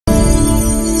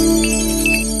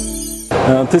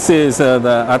This is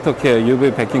the Atocare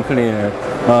UV vacuum cleaner.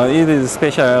 It is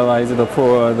specialized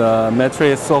for the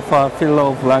mattress, sofa,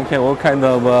 pillow, blanket, all kind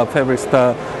of fabric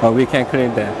stuff. We can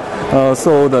clean that.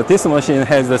 So this machine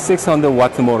has a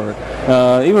 600-watt motor.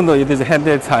 Even though it is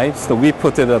handheld type, so we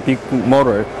put a big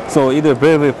motor. So it is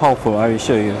very, very powerful. I will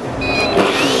show you.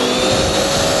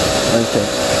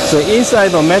 Okay. So inside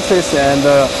the mattress and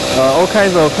all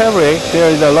kinds of fabric,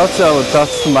 there is a lot of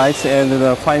dust mites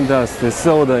and fine dust.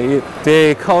 So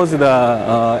they cause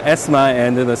the asthma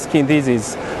and the skin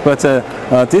disease. But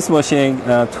this machine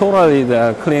totally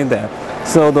clean that.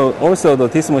 So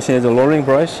this machine is a rolling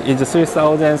brush. It's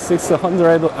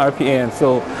 3,600 RPM.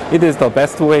 So it is the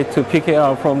best way to pick it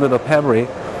out from the fabric.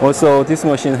 Also, this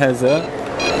machine has a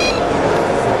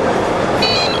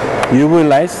UV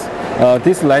lights.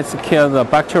 These lights kill the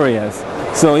bacteria,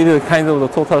 so it is kind of the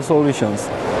total solutions.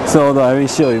 So I will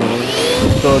show you.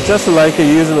 So just like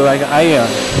use like iron.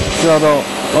 So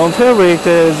on fabric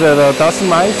there is the dust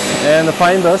mites and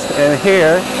fine dust and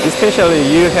hair. Especially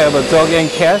you have a dog and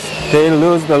cats, they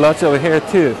lose a lot of hair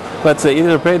too. But it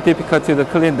is very difficult to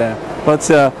clean that. But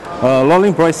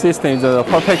rolling brush system is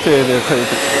perfect to clean.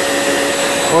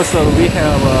 Also we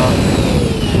have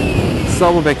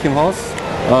sub vacuum hose.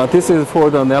 This is for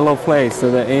the narrow place. So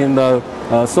in the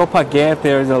sofa gap,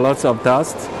 there is a lot of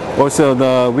dust. Also,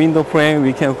 the window frame,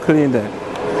 we can clean that.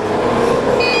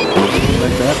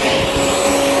 Like that.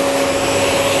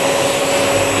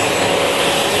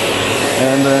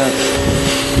 And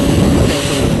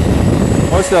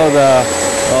also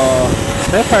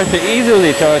that part is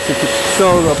easily dirty.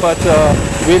 So, but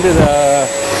with the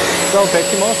soft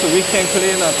vacuum hose, we can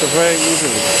clean up very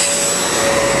easily.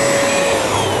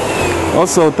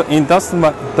 Also, in dust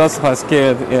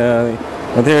basket,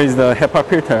 there is the HEPA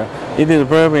filter. It is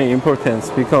very, very important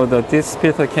because this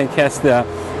filter can catch the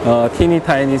teeny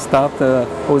tiny stuff,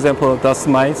 for example, dust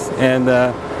mites and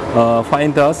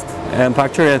fine dust and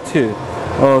bacteria too.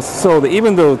 So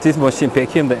even though this machine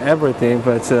vacuums everything,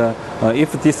 but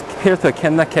if this filter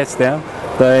cannot catch them,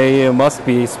 they must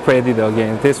be sprayed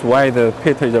again. That's why the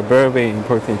filter is very, very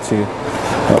important too.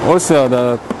 Also,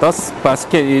 the dust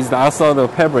basket is outside the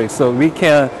fabric, so we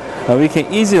can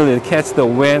easily catch the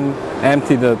when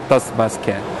empty the dust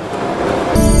basket.